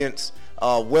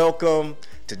Welcome.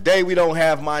 Today we don't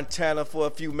have Montana for a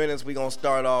few minutes. We're going to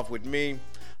start off with me.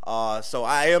 So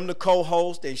I am the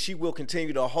co-host, and she will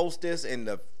continue to host this in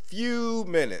a few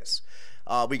minutes.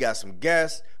 We got some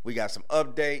guests. We got some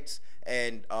updates.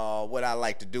 And what I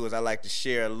like to do is I like to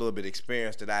share a little bit of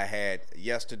experience that I had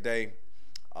yesterday.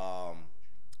 I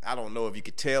don't know if you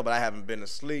could tell, but I haven't been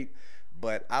asleep.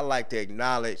 But I like to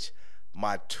acknowledge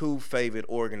my two favorite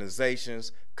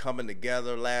organizations coming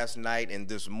together last night and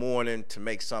this morning to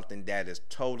make something that is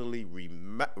totally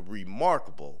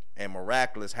remarkable and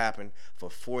miraculous happen for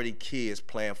 40 kids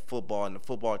playing football in the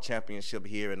football championship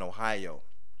here in Ohio.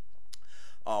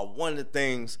 One of the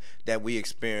things that we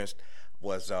experienced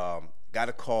was got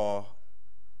a call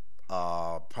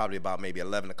probably about maybe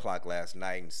 11 o'clock last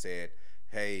night and said,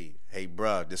 hey,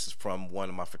 bruh, this is from one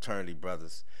of my fraternity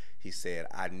brothers. He said,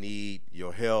 I need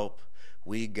your help.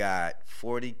 We got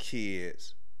 40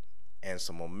 kids and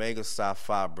some Omega Psi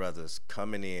Phi brothers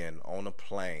coming in on a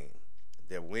plane.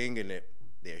 They're winging it.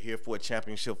 They're here for a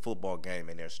championship football game,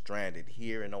 and they're stranded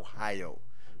here in Ohio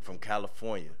from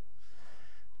California.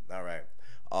 All right.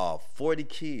 40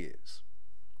 kids.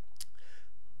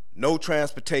 No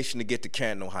transportation to get to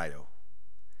Canton, Ohio.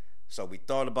 So we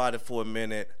thought about it for a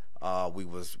minute. We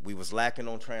was lacking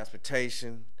on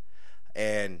transportation,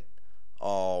 and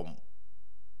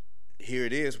here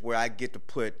it is where I get to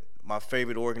put my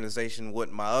favorite organization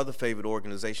with my other favorite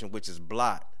organization, which is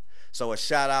Blot. So a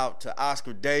shout out to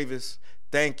Oscar Davis.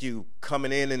 Thank you,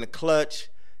 coming in the clutch.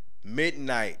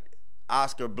 Midnight,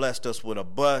 Oscar blessed us with a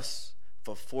bus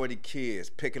for 40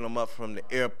 kids, picking them up from the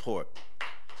airport.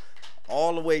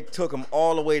 Took them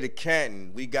all the way to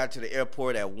Canton. We got to the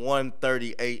airport at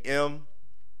 1:30 a.m.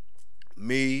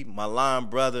 Me, my line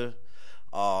brother,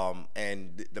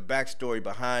 and the backstory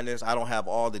behind this, I don't have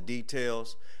all the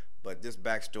details, but this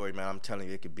backstory, man, I'm telling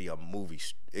you, it could be a movie.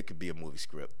 It could be a movie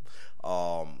script.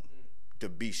 To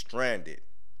be stranded,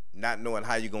 not knowing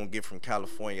how you're gonna get from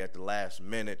California at the last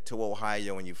minute to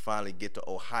Ohio, and you finally get to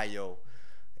Ohio,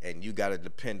 and you gotta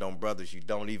depend on brothers you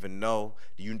don't even know.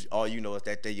 All you know is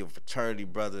that they're your fraternity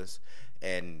brothers,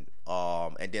 and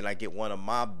then I get one of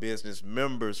my business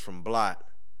members from Blot.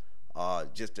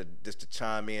 Just to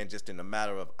chime in just in a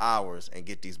matter of hours and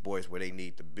get these boys where they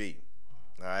need to be.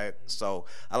 All right. So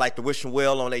I like to wish them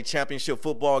well on a championship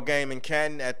football game in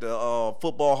Canton at the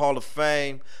Football Hall of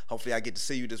Fame. Hopefully I get to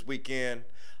see you this weekend.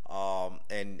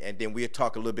 And then we'll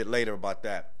talk a little bit later about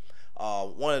that.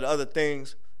 One of the other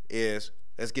things is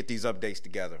let's get these updates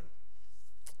together.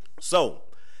 So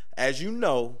as you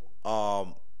know,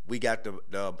 we got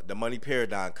the Money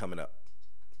Paradigm coming up.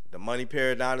 The Money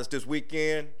Paradigm is this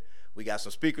weekend. We got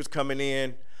some speakers coming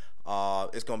in.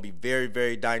 It's going to be very,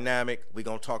 very dynamic. We're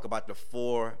going to talk about the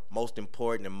 4 most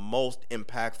important and most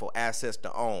impactful assets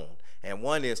to own. And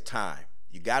one is time.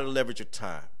 You got to leverage your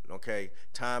time, okay?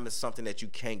 Time is something that you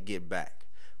can't get back,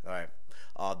 all right?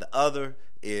 The other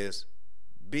is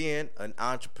being an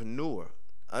entrepreneur,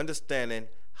 understanding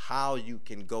how you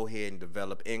can go ahead and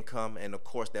develop income. And, of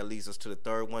course, that leads us to the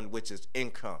third one, which is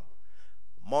income.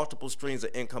 Multiple streams of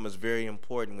income is very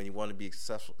important when you want to be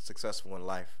successful in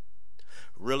life.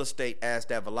 Real estate adds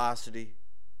that velocity.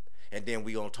 And then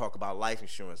we're going to talk about life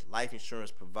insurance. Life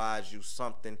insurance provides you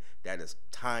something that is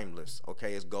timeless,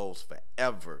 okay? It goes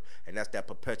forever. And that's that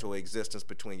perpetual existence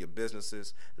between your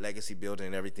businesses, legacy building,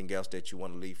 and everything else that you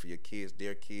want to leave for your kids,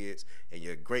 their kids, and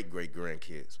your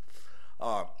great-great-grandkids.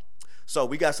 So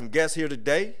we got some guests here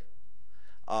today.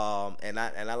 And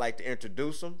I like to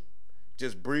introduce them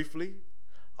just briefly.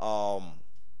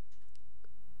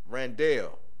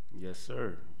 Randall. Yes,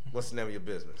 sir. What's the name of your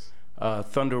business?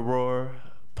 Thunder Roar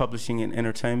Publishing and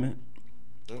Entertainment.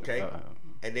 Okay.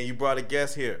 And then you brought a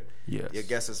guest here. Yes. Your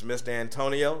guest is Mr.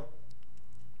 Antonio.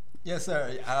 Yes,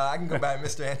 sir. I can go by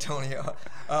Mr. Antonio.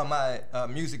 My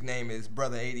music name is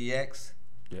Brother ADX.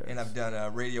 Yes. And I've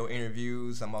done radio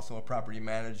interviews. I'm also a property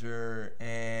manager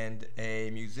and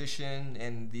a musician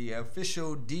and the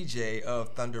official DJ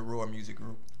of Thunder Roar Music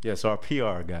Group. Yes, our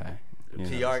PR guy.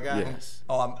 PR guy? Yes.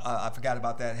 Oh, I forgot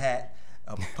about that hat.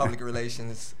 Public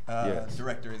relations Yes.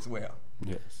 director as well.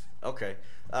 Yes. Okay.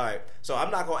 All right. So I'm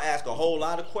not gonna ask a whole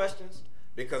lot of questions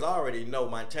because I already know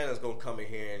Montana's gonna come in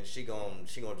here and she gonna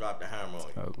drop the hammer on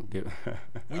you.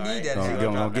 We All need right. that She hammer.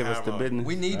 gonna Gonna give us drop the hammer on you. business.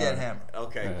 We need that hammer.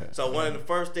 Okay. So one of the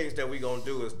first things that we gonna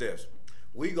do is this.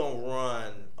 We gonna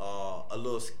run a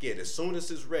little skit as soon as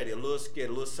it's ready. A little skit,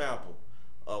 a little sample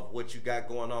of what you got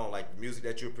going on, like the music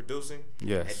that you're producing.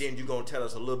 Yes. And then you're gonna tell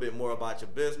us a little bit more about your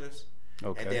business.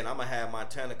 Okay. And then I'm gonna have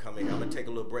Montana come in here. I'm gonna take a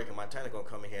little break, and Montana gonna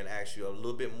come in here and ask you a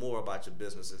little bit more about your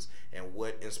businesses and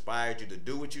what inspired you to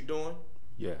do what you're doing,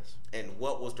 Yes. and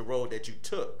what was the road that you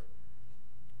took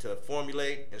to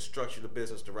formulate and structure the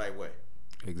business the right way.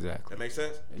 Exactly. That makes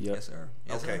sense? Yep. Yes, sir.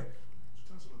 Yes, Okay.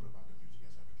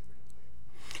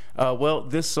 sir. Well,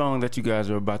 this song that you guys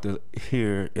are about to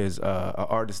hear is an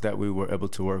artist that we were able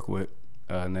to work with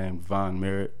named Von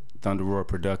Merritt, Thunder Roar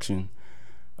Production.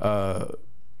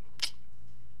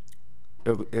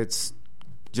 It's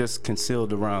just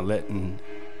concealed around letting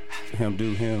him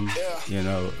do him, you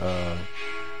know,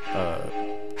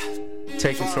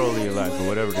 take control of your life or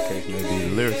whatever the case may be.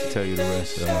 The lyrics will tell you the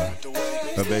rest.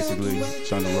 But basically,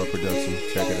 Thunder Roar Production.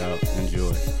 Check it out.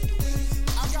 Enjoy.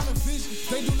 I got a vision,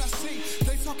 they do not see.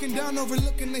 They talking down,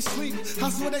 overlooking they sleep. I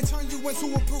swear they turn you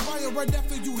into a pariah right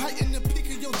after you heighten the peak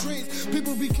of your dreams.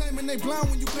 People be claiming they blind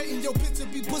when you painting your picture,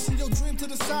 be pushing your dream to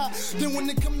the side. Then when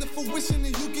they come to fruition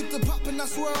and you get the popping, I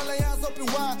swear all they eyes open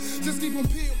wide. Just keep them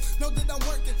peeled, know that I'm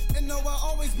working, and know I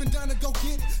always been down to go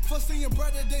get it. For seeing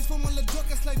brighter days from my little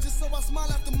I slay, just so I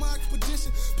smile after my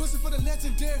expedition. Pushing for the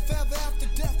legendary forever after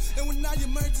death. And when I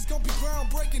emerge, it's gonna be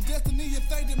groundbreaking. Destiny is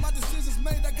faded, my decisions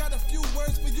made. I got a few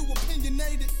words for you,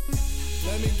 opinionated.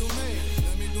 Let me do me,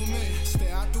 let me do me. Stay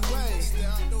out the way, stay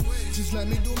out the way. Just let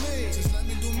me do me, just let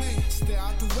me do me. Stay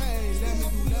out the way, let me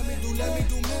do me, let me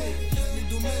do me. Let me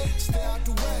do me, stay out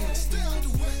the way, stay out the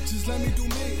way. Just let me do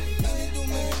me, let me do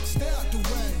me. Stay out the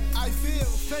way. I feel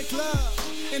fake love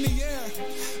in the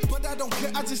air, but I don't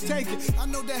care, I just take it. I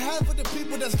know that half of the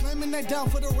people that's claiming they down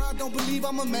for the ride don't believe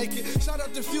I'ma make it. Shout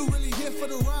out the few really here for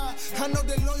the ride. I know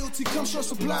that loyalty comes short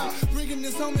supply. Bringing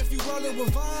this home if you roll it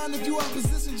with Vine. If you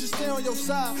opposition, just stay on your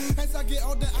side. As I get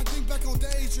older, I think back on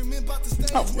days, remember about the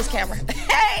stage. Oh, this camera.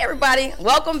 Hey, everybody.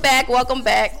 Welcome back. Welcome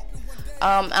back.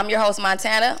 I'm your host,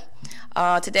 Montana.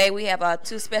 Today we have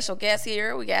two special guests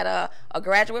here. We got a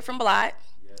graduate from Blott.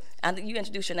 I think you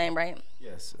introduced your name, right?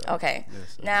 Yes. Okay.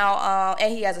 Yes, now,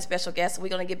 and he has a special guest. So we're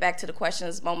going to get back to the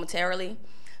questions momentarily.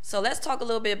 So let's talk a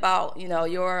little bit about, you know,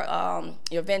 your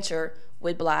venture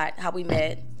with Blott, how we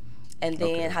met, and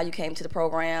then how you came to the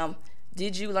program.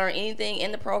 Did you learn anything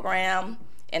in the program,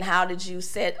 and how did you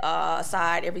set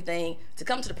aside everything to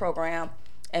come to the program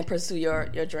and pursue your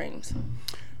dreams?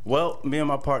 Well, me and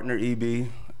my partner, EB,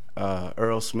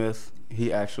 Earl Smith,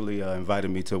 he actually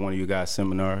invited me to one of you guys'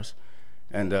 seminars.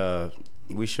 And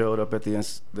we showed up at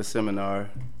the seminar.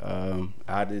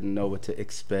 I didn't know what to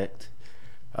expect.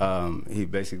 He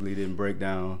basically didn't break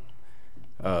down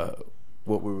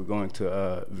what we were going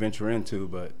to venture into.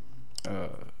 But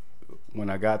when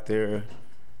I got there,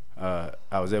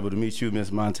 I was able to meet you, Miss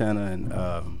Montana, and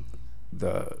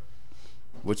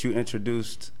what you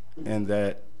introduced in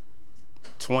that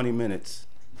 20 minutes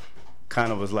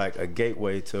kind of was like a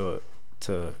gateway to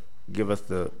give us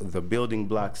the building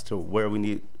blocks to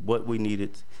what we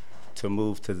needed to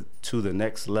move to the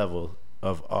next level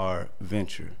of our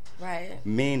venture. Right.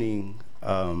 Meaning,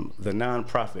 the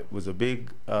nonprofit was a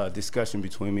big discussion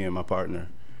between me and my partner,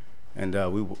 and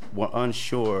we were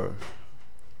unsure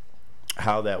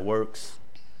how that works,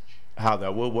 how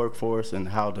that will work for us, and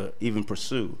how to even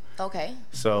pursue. Okay.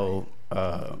 So,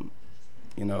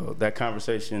 you know, that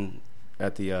conversation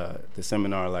at the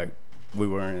seminar, like, we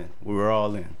were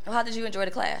all in. How did you enjoy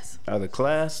the class? The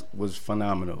class was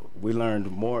phenomenal. We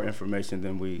learned more information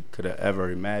than we could have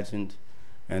ever imagined,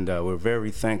 and we're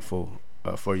very thankful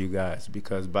for you guys,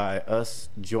 because by us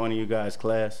joining you guys'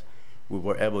 class, we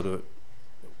were able to,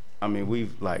 I mean,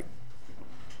 we've like,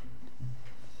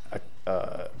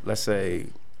 let's say,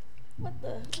 What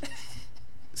the?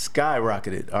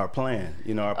 skyrocketed our plan.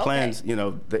 You know, our plans, you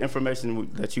know, the information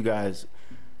that you guys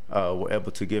were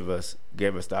able to gave us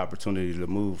the opportunity to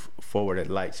move forward at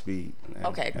light speed. And,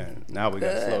 Okay. And now we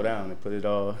got to slow down and put it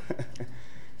all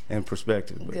in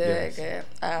perspective. But Good.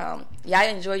 Yeah, I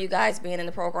enjoy you guys being in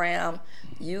the program.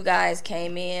 You guys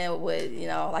came in with, you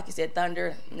know, like you said,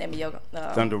 Thunder. Name of your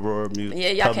Thunder Roar Music. Yeah,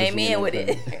 y'all came in with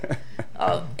it.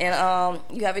 And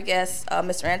you have a guest,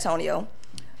 Mr. Antonio.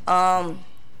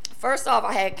 First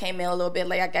off, came in a little bit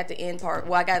late. I got the end part.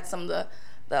 Well, I got some of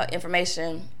the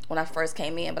information when I first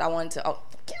came in, but I wanted to.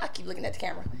 I keep looking at the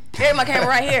camera. Here's my camera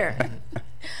right here.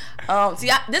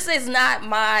 This is not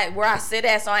where I sit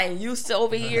at, so I ain't used to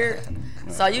over here.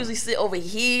 So I usually sit over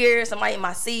here, somebody in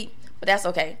my seat, but that's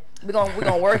okay. We're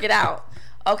gonna work it out.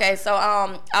 Okay, so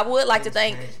I would like to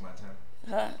thank.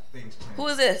 Who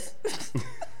is this?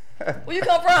 Where you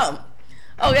come from?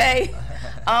 Okay.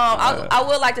 I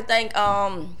would like to thank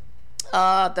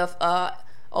the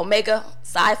Omega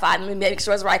Sci-Fi. Let me make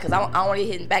sure it's right, because I don't want to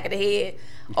get hit in the back of the head.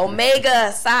 Omega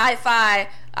Sci-Fi.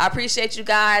 I appreciate you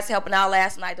guys helping out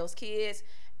last night, those kids.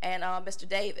 And Mr.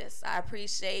 Davis, I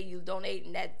appreciate you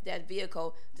donating that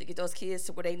vehicle to get those kids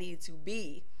to where they need to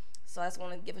be. So I just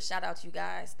want to give a shout out to you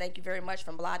guys. Thank you very much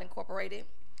from Blott Incorporated.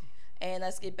 And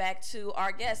let's get back to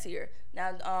our guest here.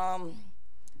 Now,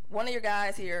 one of your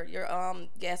guys here, your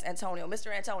guest, Antonio,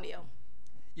 Mr. Antonio.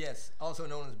 Yes, also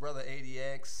known as Brother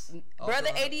ADX. Brother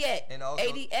ADX. And also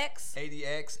ADX?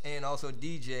 ADX and also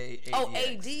DJ ADX. Oh,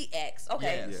 ADX.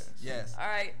 Okay. Yes. All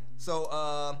right. So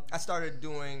I started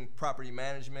doing property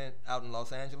management out in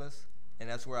Los Angeles, and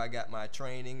that's where I got my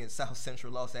training in South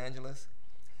Central Los Angeles.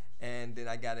 And then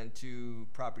I got into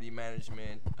property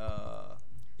management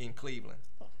in Cleveland.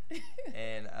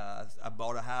 And I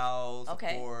bought a house, of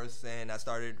course, and I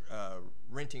started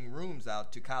renting rooms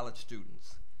out to college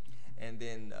students. And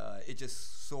then it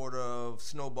just sort of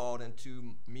snowballed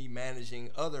into me managing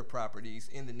other properties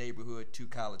in the neighborhood to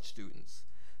college students.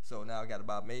 So now I got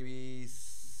about maybe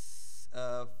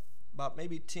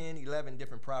 10, 11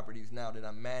 different properties now that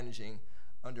I'm managing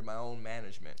under my own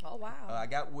management. Oh, wow. I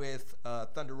got with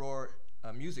Thunder Roar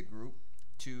Music Group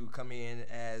to come in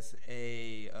as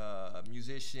a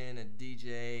musician, a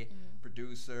DJ,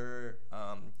 producer,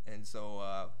 and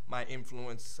so my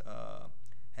influence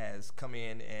has come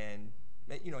in and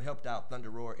helped out Thunder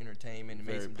Roar Entertainment and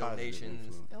made some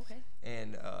donations. Influence. Okay.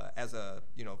 And as a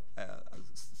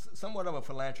somewhat of a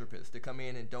philanthropist to come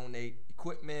in and donate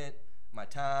equipment, my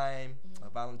time,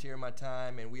 volunteer my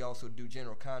time, and we also do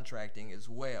general contracting as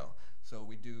well. So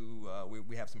we do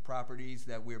we have some properties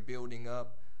that we're building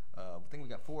up. I think we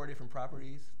got 4 different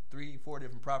properties, 4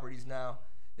 different properties now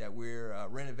that we're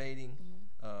renovating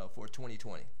for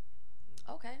 2020.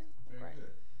 Okay. Very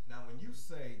good. Now, when you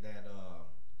say that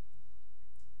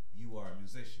you are a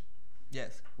musician,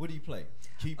 yes. What do you play?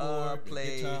 Keyboard,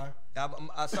 guitar?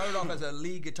 I started off as a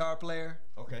lead guitar player.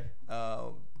 Okay.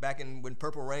 Back when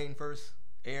Purple Rain first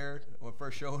aired or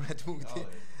first showed at the movie.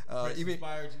 Even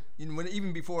inspired you?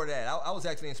 Even before that, I was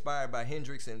actually inspired by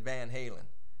Hendrix and Van Halen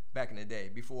back in the day,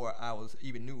 before I was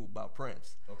even knew about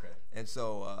Prince. Okay. And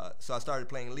so so I started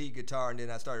playing lead guitar, and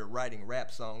then I started writing rap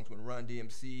songs with Run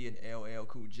DMC and LL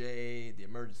Cool J, the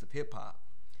emergence of hip hop.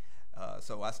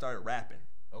 So I started rapping.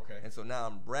 Okay. And so now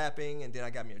I'm rapping, and then I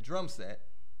got me a drum set,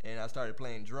 and I started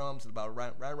playing drums about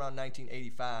right around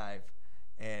 1985.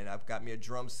 And I've got me a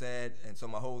drum set, and so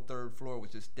my whole 3rd floor was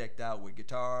just decked out with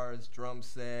guitars, drum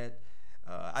set.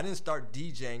 I didn't start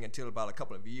DJing until about a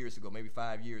couple of years ago, maybe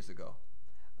 5 years ago.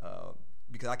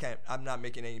 Because I'm not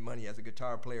making any money as a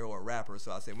guitar player or a rapper,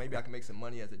 so I said maybe I can make some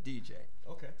money as a DJ.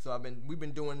 Okay. So we've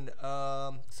been doing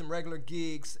some regular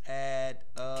gigs at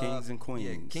Kings and Queens.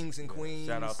 Yeah, Kings and Queens.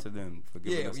 Shout out to them for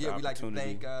giving us the opportunity. We like to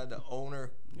thank the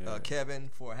owner,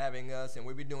 Kevin, for having us, and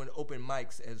we'll be doing open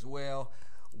mics as well,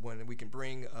 when we can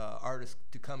bring artists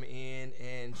to come in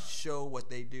and show what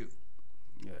they do.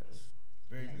 Yes.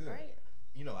 Very good. Great.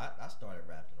 I started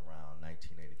rapping around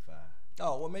 1985.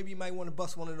 Oh, well, maybe you might want to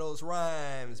bust one of those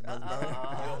rhymes, brother. You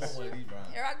don't want one of these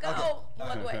rhymes. Here I go.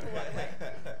 Look away.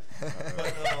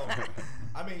 But,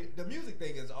 I mean, the music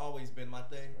thing has always been my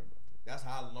thing. That's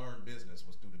how I learned business,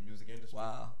 was through the music industry.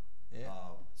 Wow. Yeah.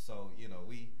 So,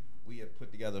 we had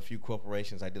put together a few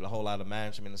corporations. I did a whole lot of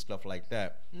management and stuff like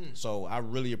that. So I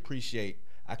really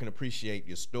I can appreciate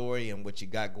your story and what you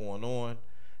got going on.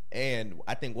 And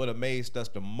I think what amazed us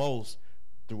the most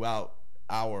throughout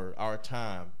our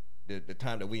time, the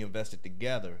time that we invested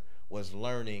together, was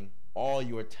learning all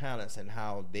your talents and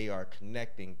how they are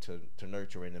connecting to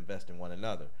nurture and invest in one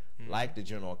another, like the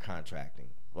general contracting,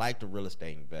 like the real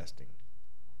estate investing.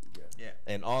 Yeah.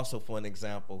 And also, for an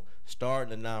example,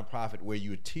 starting a nonprofit where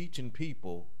you're teaching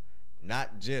people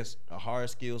not just the hard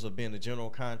skills of being a general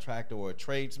contractor or a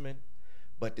tradesman,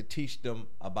 but to teach them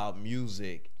about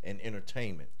music and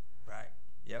entertainment. Right.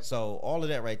 Yep. So all of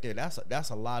that right there, that's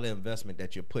a lot of investment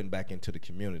that you're putting back into the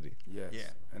community. Yes. Yeah.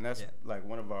 And that's like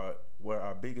one of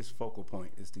our biggest focal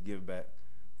point is to give back.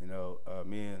 Me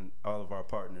and all of our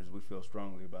partners, we feel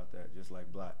strongly about that, just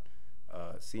like Black.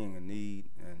 Seeing a need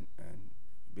and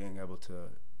being able to,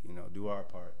 do our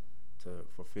part to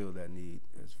fulfill that need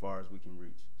as far as we can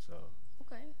reach. So.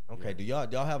 Okay. Yeah.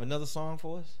 Do y'all have another song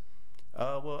for us?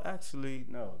 Well, actually,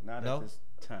 no, not at this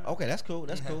time. Okay, that's cool.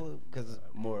 That's cool because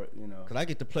more, because I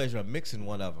get the pleasure of mixing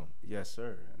one of them. Yes,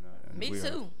 sir. And Me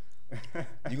too.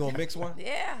 You gonna mix one?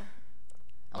 Yeah.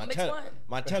 I'm mix one.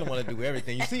 Montana want to do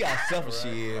everything. You see how selfish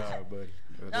she is. Buddy.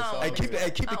 No. Hey,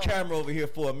 keep the camera over here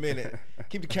for a minute.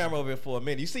 Keep the camera over here for a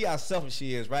minute. You see how selfish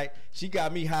she is, right? She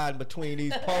got me hiding between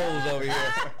these poles over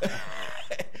here,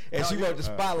 and she wanted the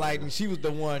spotlight, and she was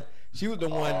the one. She was the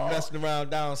one messing around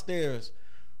downstairs.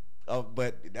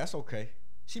 But that's okay.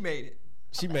 She made it.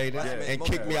 She made it and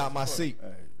kicked me out my seat. Hey,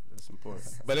 that's important.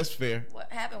 But it's fair.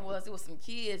 What happened was there was some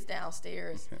kids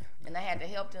downstairs, and I had to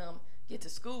help them get to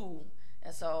school.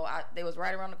 And so they was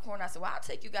right around the corner. I said, well, I'll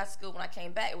take you guys to school. When I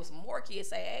came back, it was more kids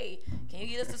say, hey, can you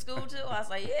get us to school too? I was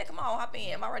like, yeah, come on, hop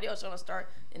in. My radio show will start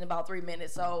in about 3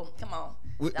 minutes, so come on.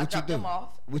 I dropped them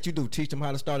off. What you do? Teach them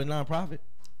how to start a nonprofit?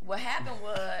 What happened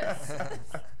was,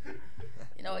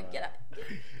 get out.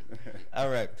 All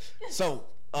right. So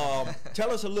tell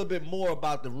us a little bit more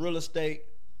about the real estate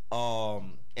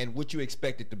and what you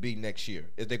expect it to be next year.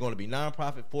 Is there going to be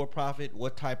nonprofit, for-profit?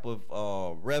 What type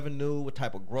of revenue? What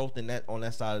type of growth on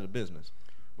that side of the business?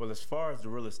 Well, as far as the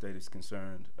real estate is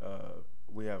concerned,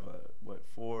 we have a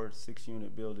 4-6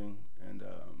 unit building, and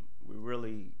we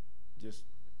really just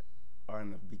are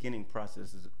in the beginning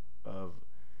processes of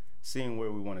seeing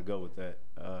where we want to go with that,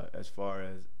 as far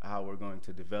as how we're going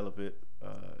to develop it,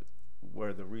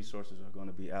 where the resources are going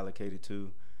to be allocated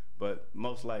to. But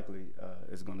most likely,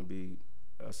 it's going to be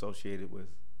associated with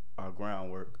our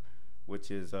groundwork,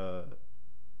 which is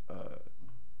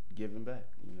giving back.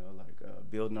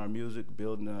 Building our music,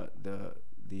 building the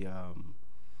I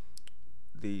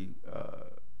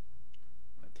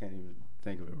can't even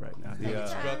think of it right now. The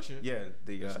structure. Yeah,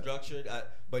 the structure.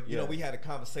 But we had a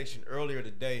conversation earlier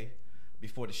today,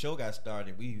 before the show got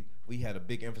started. We had a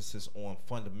big emphasis on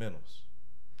fundamentals.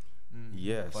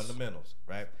 Yes. Fundamentals,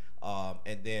 right?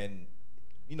 And then,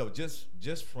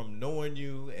 just from knowing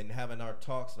you and having our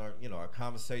talks and our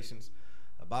conversations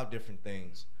about different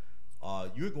things,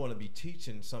 you're going to be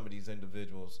teaching some of these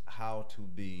individuals how to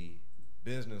be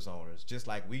business owners, just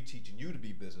like we teaching you to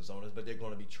be business owners, but they're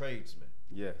going to be tradesmen.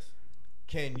 Yes.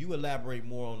 Can you elaborate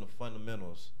more on the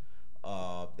fundamentals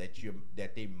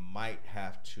that they might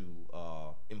have to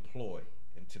employ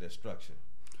into their structure?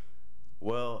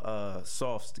 Well,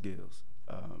 soft skills,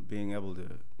 being able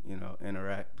to,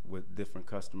 interact with different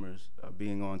customers,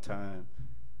 being on time.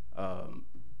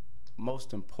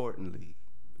 Most importantly,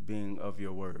 being of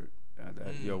your word.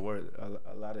 Your word.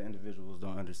 A lot of individuals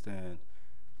don't understand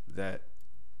that.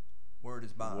 Word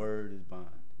is bond. Word is bond.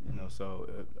 So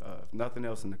if nothing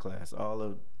else in the class, all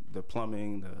of the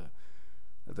plumbing,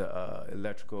 the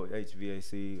electrical,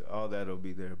 HVAC, all that will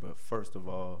be there. But first of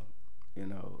all,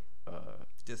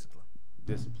 discipline.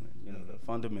 The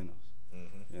fundamentals.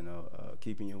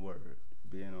 Keeping your word,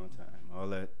 being on time,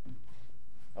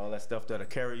 all that stuff that'll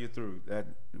carry you through that,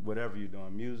 whatever you're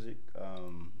doing, music,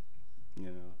 so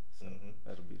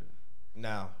that'll be the.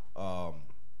 Now,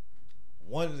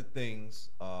 one of the things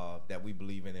that we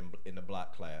believe in the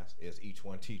block class is each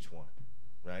one teach one,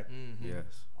 right? Mm-hmm.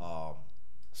 Yes.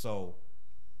 So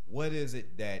what is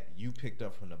it that you picked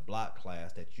up from the block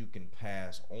class that you can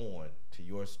pass on to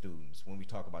your students when we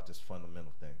talk about this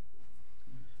fundamental thing?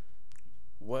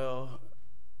 Well,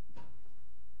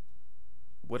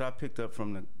 what I picked up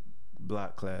from the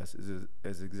block class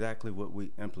is exactly what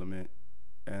we implement,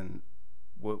 and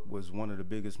what was one of the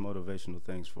biggest motivational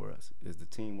things for us is the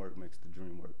teamwork makes the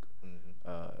dream work.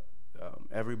 Mm-hmm.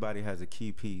 Everybody has a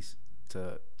key piece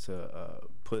to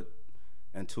put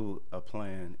into a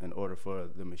plan in order for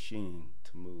the machine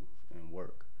to move and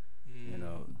work.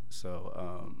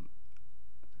 So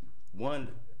one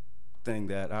thing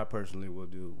that I personally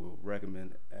will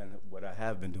recommend, and what I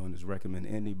have been doing is recommend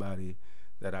anybody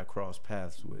that I cross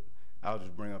paths with. I'll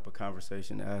just bring up a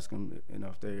conversation, ask them,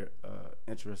 if they're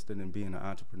interested in being an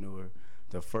entrepreneur.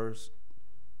 The first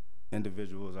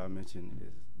individuals I mention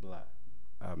is Black.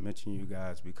 I mention you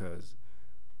guys because,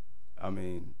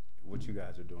 what you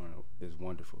guys are doing is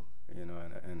wonderful,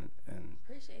 and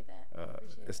appreciate that.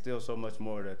 It's still so much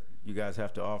more that you guys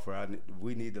have to offer.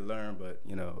 We need to learn, but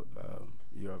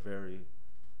you are very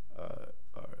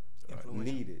are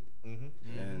needed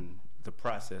in the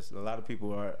process. A lot of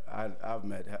people I've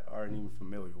met aren't even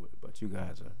familiar with it, but you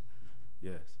guys are.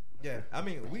 Yes. Yeah,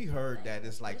 we heard that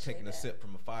it's like taking a sip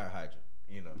from a fire hydrant.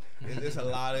 It's a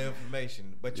lot of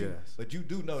information, but you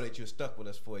do know that you're stuck with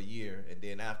us for a year, and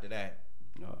then after that.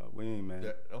 No, we ain't mad.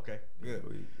 Yeah, okay, good.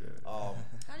 How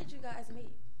did you guys meet?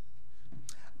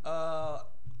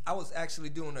 I was actually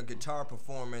doing a guitar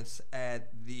performance at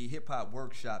the hip hop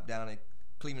workshop down at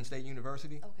Cleveland State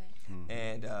University. Okay. Mm-hmm.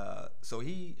 And so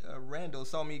Randall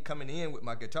saw me coming in with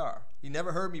my guitar. He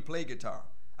never heard me play guitar.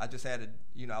 I just had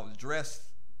I was dressed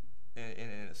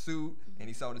in a suit, and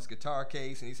he saw this guitar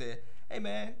case, and he said, "Hey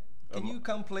man, can you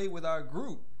come play with our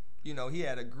group?" He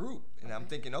had a group, and I'm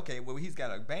thinking, okay, well he's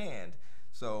got a band.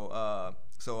 So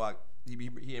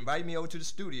he invited me over to the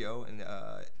studio, and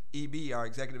EB, our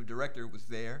executive director, was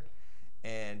there,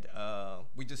 and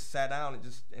we just sat down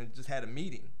and just had a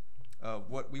meeting. of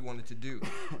what we wanted to do.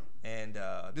 And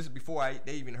this is before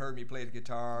they even heard me play the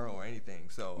guitar or anything.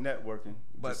 So networking.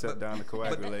 Just sat down to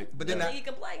coagulate. But then you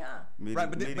can play, huh?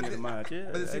 Meeting of the mind. Yeah.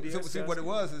 But see, what it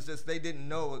was is just they didn't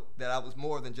know that I was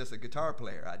more than just a guitar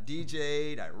player. I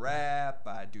DJ'd, I rap,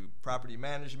 I do property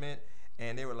management,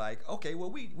 and they were like, okay, well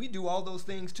we do all those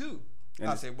things too. And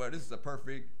I said, well, this is a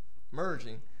perfect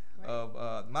merging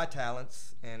of my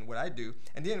talents and what I do.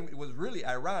 And then it was really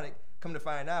ironic. Come to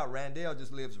find out, Randall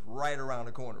just lives right around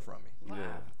the corner from me. Wow.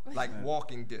 Yeah. Like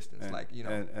walking distance,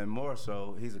 And more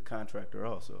so, he's a contractor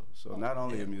also. So not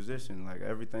only a musician, like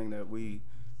everything that we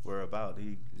were about,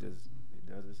 he does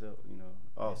himself,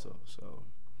 also. So,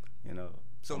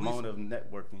 a moment of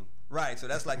networking. Right, so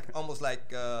that's like almost like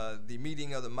the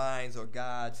meeting of the minds or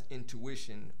God's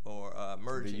intuition or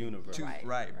merging. The universe.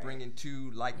 Right, bringing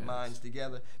two like minds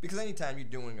together. Because anytime you're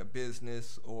doing a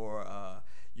business or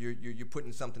you're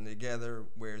putting something together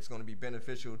where it's going to be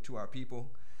beneficial to our people,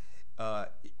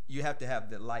 you have to have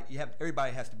the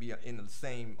everybody has to be on the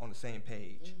same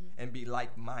page and be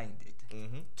like-minded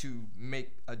to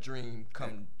make a dream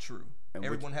come true. And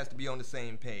everyone has to be on the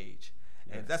same page.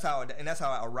 And that's how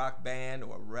a rock band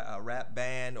or a rap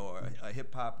band or a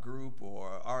hip hop group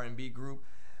or R&B group,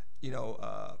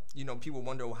 people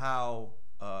wonder how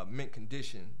Mint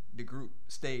Condition, the group,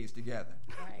 stays together.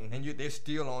 Right. And they're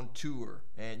still on tour,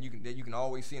 and you can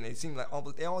always see, and they seem like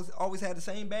they always had the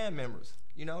same band members.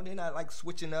 They're not like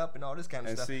switching up and all this kind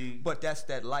of stuff. But that's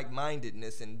that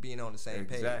like-mindedness and being on the same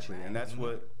page. Exactly, and that's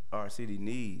what our city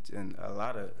needs, and a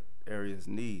lot of areas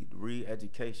need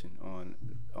re-education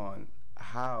on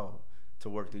how to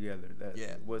work together.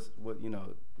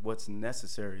 What's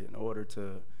necessary in order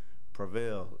to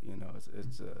prevail. We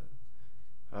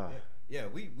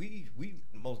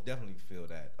most definitely feel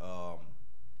that.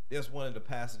 There's one of the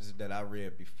passages that I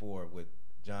read before with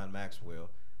John Maxwell,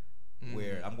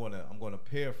 where I'm gonna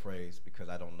paraphrase because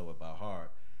I don't know it by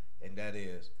heart, and that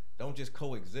is, don't just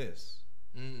coexist,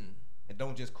 and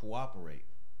don't just cooperate,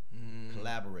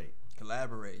 collaborate.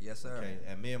 Collaborate, yes sir. Okay,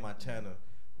 and me and Montana,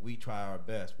 we try our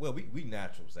best. Well, we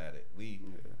naturals at it.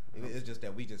 It's just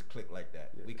that we just click like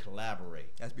that. Yeah. We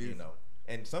collaborate. That's beautiful.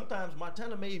 And sometimes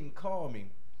Montana may even call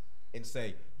me and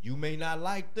say, "You may not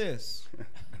like this,"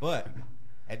 but,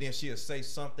 and then she'll say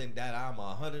something that I'm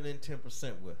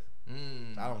 110% with.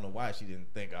 I don't know why she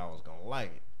didn't think I was gonna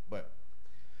like it, but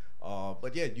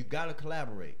yeah, you gotta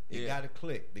collaborate. You gotta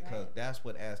click because that's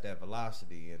what adds that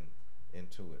velocity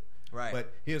into it. Right.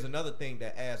 But here's another thing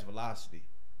that adds velocity,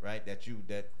 right? That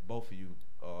both of you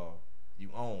you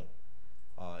own,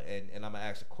 and I'm gonna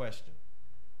ask a question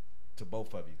to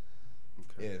both of you.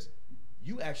 Okay. Is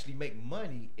you actually make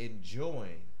money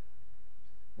enjoying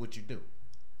what you do?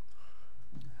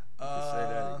 Say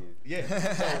that again. Yeah.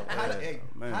 So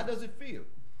how does it feel?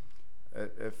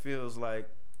 It feels like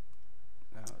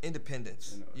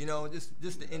independence.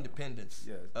 Just the independence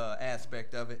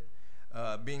aspect of it.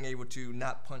 Being able to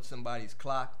not punch somebody's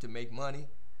clock to make money.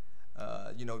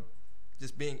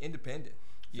 Just being independent.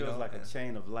 Feels like a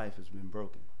chain of life has been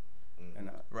broken, and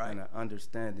an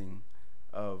understanding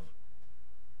of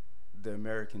the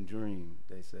American dream.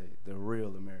 They say the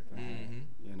real American dream.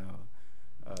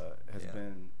 Has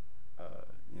been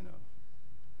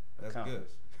that's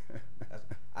accomplished. Good.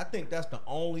 I think that's the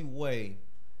only way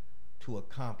to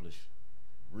accomplish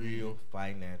real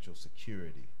financial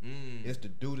security. Is to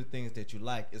do the things that you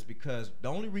like. It's because the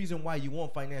only reason why you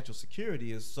want financial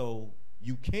security is so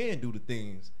you can do the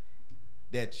things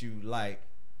that you like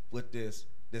with this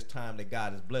time that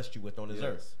God has blessed you with on this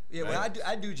earth. Yeah, right? Well,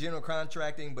 I do general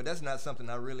contracting, but that's not something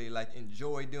I really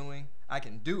enjoy doing. I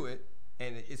can do it,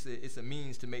 and it's a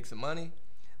means to make some money,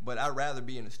 but I'd rather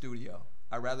be in the studio.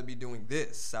 I'd rather be doing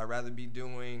this. I'd rather be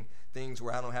doing things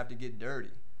where I don't have to get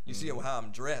dirty. You see how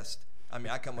I'm dressed. I mean,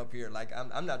 I come up here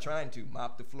I'm not trying to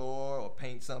mop the floor or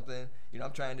paint something.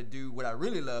 I'm trying to do what I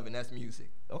really love, and that's music.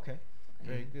 Okay,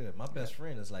 very good. My best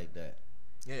friend is like that.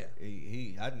 Yeah,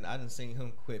 I didn't seen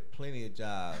him quit plenty of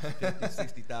jobs,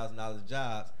 $50,000, $60,000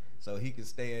 jobs, so he could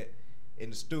stay in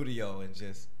the studio and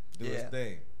just do his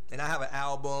thing. And I have an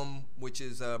album which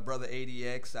is Brother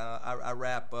ADX. I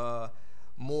rap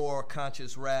more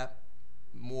conscious rap.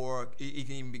 More, it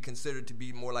can even be considered to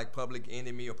be more like Public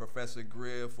Enemy or Professor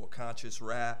Griff or conscious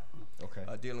rap. Okay.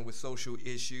 Dealing with social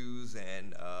issues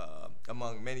and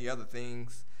among many other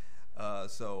things.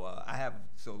 So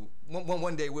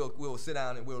one day we'll sit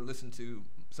down and we'll listen to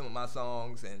some of my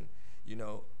songs, and you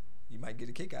might get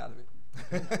a kick out of it.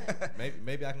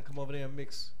 maybe I can come over there and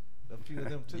mix a few of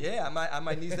them too. Yeah, I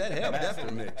might need that help.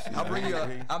 Definitely.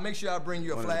 I'll make sure I bring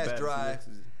you a flash drive.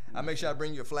 I make sure I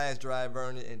bring you a flash drive,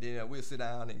 Vernon, and then we'll sit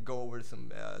down and go over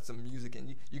some music,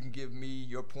 and you can give me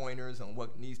your pointers on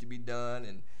what needs to be done,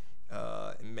 and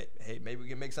hey, maybe we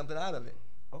can make something out of it.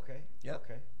 Okay. Yep.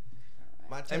 Okay.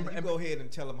 Montana, you go ahead and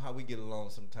tell them how we get along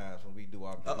sometimes when we do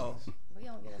our business. We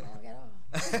don't get along at all.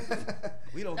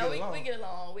 We don't No, get along. we get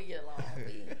along. We get along.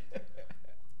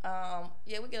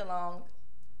 We get along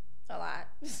a lot.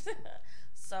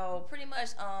 So pretty much,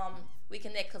 we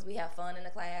connect because we have fun in the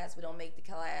class. We don't make the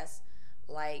class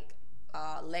like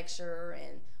lecture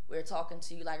and we're talking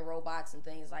to you like robots and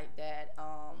things like that.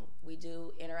 We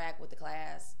do interact with the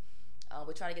class.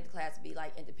 We try to get the class to be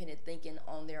like independent thinking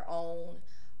on their own.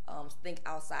 Think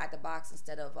outside the box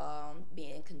instead of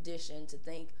being conditioned to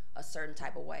think a certain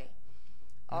type of way.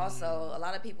 Also, a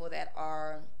lot of people that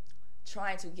are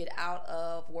trying to get out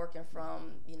of working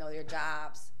from, their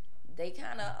jobs, they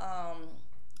kind of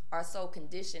are so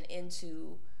conditioned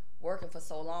into working for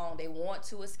so long. They want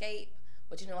to escape,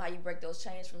 but you know how you break those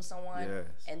chains from someone, Yes.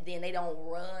 and then they don't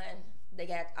run. They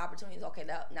got opportunities. Okay,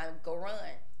 now go run.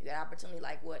 You got opportunity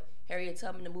like what Harriet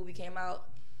Tubman, the movie came out.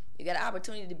 You got an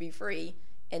opportunity to be free.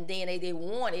 And then they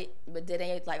want it, but then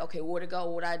they like, okay, where to go?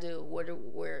 What I do?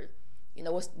 Where,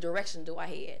 what direction do I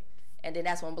head? And then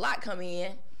that's when Block come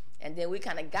in, and then we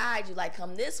kind of guide you, like,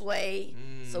 come this way,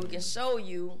 so we can show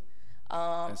you.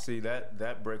 And see,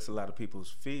 that breaks a lot of people's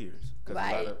fears, because a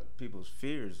lot Right. of people's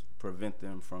fears prevent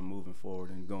them from moving forward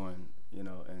and going,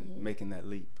 and making that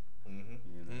leap.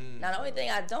 Now the only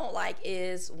thing I don't like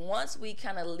is once we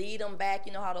kind of lead them back,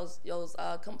 you know how those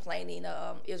complaining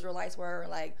Israelites were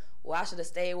like, well, I should have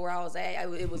stayed where I was at.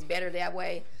 It was better that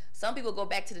way. Some people go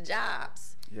back to the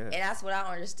jobs. Yeah. And that's what I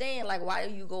don't understand. Like, why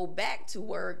do you go back to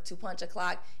work to punch a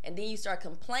clock and then you start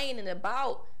complaining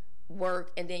about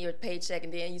work and then your paycheck,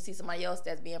 and then you see somebody else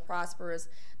that's being prosperous.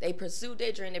 They pursue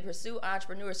their dream, they pursue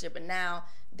entrepreneurship, and now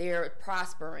they're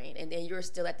prospering, and then you're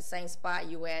still at the same spot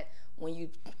you at when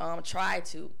you try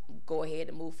to go ahead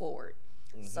and move forward.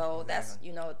 So that's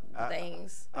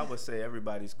things. I would say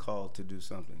everybody's called to do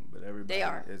something, but everybody They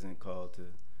are. isn't called to,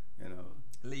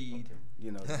 Lead.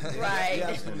 Right. You're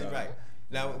absolutely right.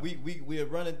 Now we are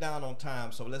running down on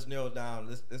time, so let's nail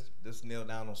down. Let's nail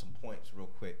down on some points real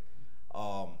quick.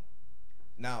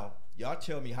 Now y'all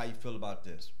tell me how you feel about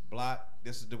this. Block.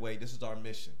 This is the way. This is our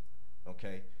mission.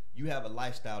 Okay. You have a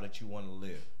lifestyle that you want to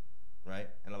live, right?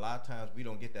 And a lot of times we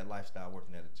don't get that lifestyle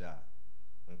working at a job.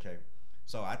 Okay.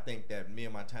 So I think that me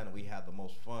and Montana, we have the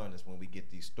most fun is when we get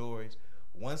these stories.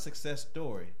 One success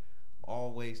story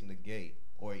always negate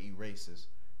or erases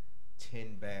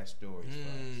 10 bad stories for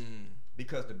us.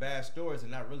 Because the bad stories are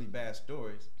not really bad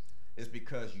stories. It's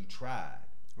because you tried.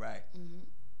 Right.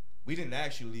 We didn't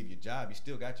ask you to leave your job. You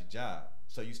still got your job.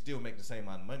 So you still make the same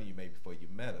amount of money you made before you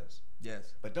met us.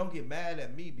 Yes. But don't get mad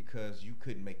at me because you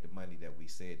couldn't make the money that we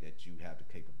said that you have the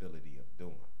capability of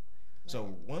doing.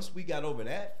 So once we got over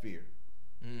that fear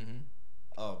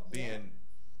of being,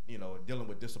 dealing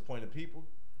with disappointed people,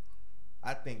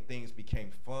 I think things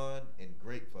became fun and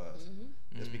great for us.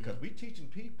 It's because we teaching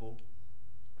people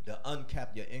to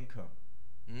uncap your income,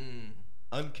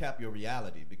 uncap your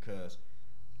reality, because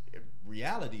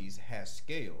realities has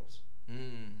scales.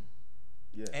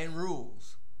 Yeah. And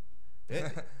rules.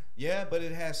 Yeah, but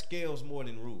it has scales more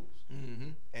than rules.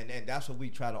 And that's what we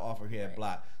try to offer here at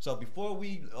Block. So before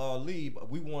we leave,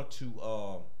 we want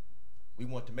to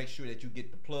make sure that you get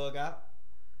the plug out,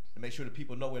 to make sure that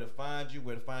people know where to find you,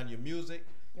 where to find your music,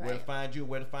 where to find you,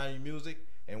 where to find your music,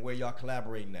 and where y'all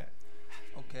collaborating at.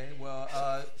 Okay, well,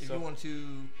 if you want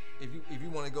to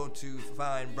go to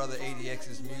find Brother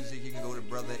ADX's music, you can go to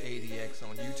Brother ADX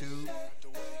on YouTube.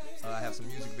 I have some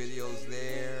music videos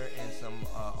there and some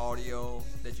audio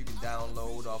that you can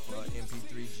download off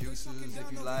MP3 Juices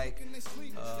if you like.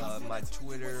 My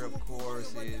Twitter, of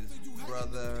course, is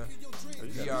Brother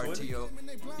BRTO,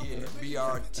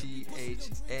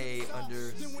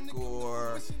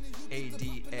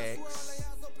 BRTHA_ADX.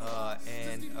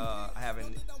 And I have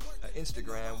an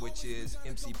Instagram, which is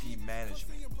MCP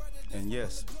Management. And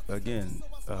yes, again,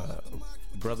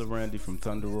 Brother Randy from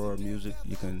Thunder Roar Music.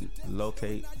 You can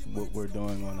locate what we're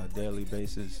doing on a daily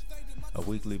basis, a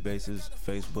weekly basis,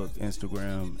 Facebook,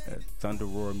 Instagram at Thunder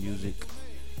Roar Music.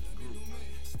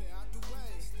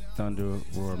 Thunder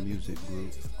Roar Music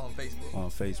Group On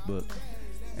Facebook.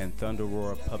 And Thunder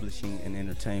Roar Publishing and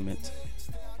Entertainment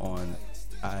on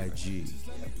IG.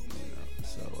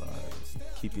 So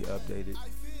keep you updated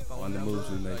on the moves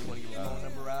we make. You want to give a phone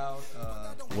number out?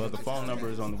 Well, the phone number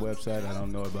is on the website. I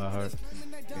don't know about her.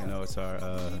 You know, it's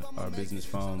our business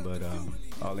phone, but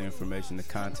all the information to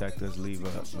contact us, leave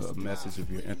a message if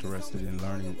you're interested in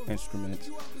learning instruments,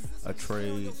 a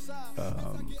trade,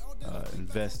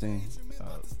 investing,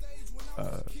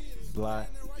 block,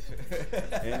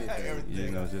 anything.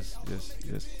 You know, just.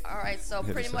 All right, so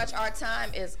pretty much our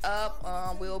time is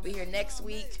up. We will be here next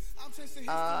week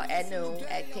at noon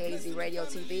at KAZ Radio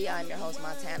TV. I'm your host,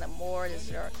 Montana Moore. This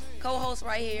is your co-host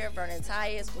right here, Vernon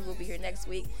Tyus. We will be here next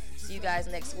week. See you guys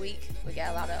next week. We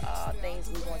got a lot of things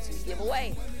we want to give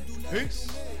away. Peace.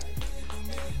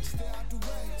 Stay out the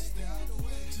way.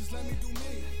 Just let me do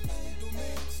me.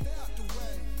 Stay out the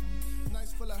way.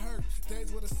 Nights full of hurt,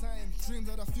 days were the same. Dreams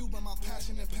that are fueled by my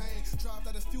passion and pain. Drive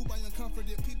that is fueled by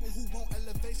uncomforted people who want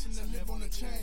elevation and live on the chain.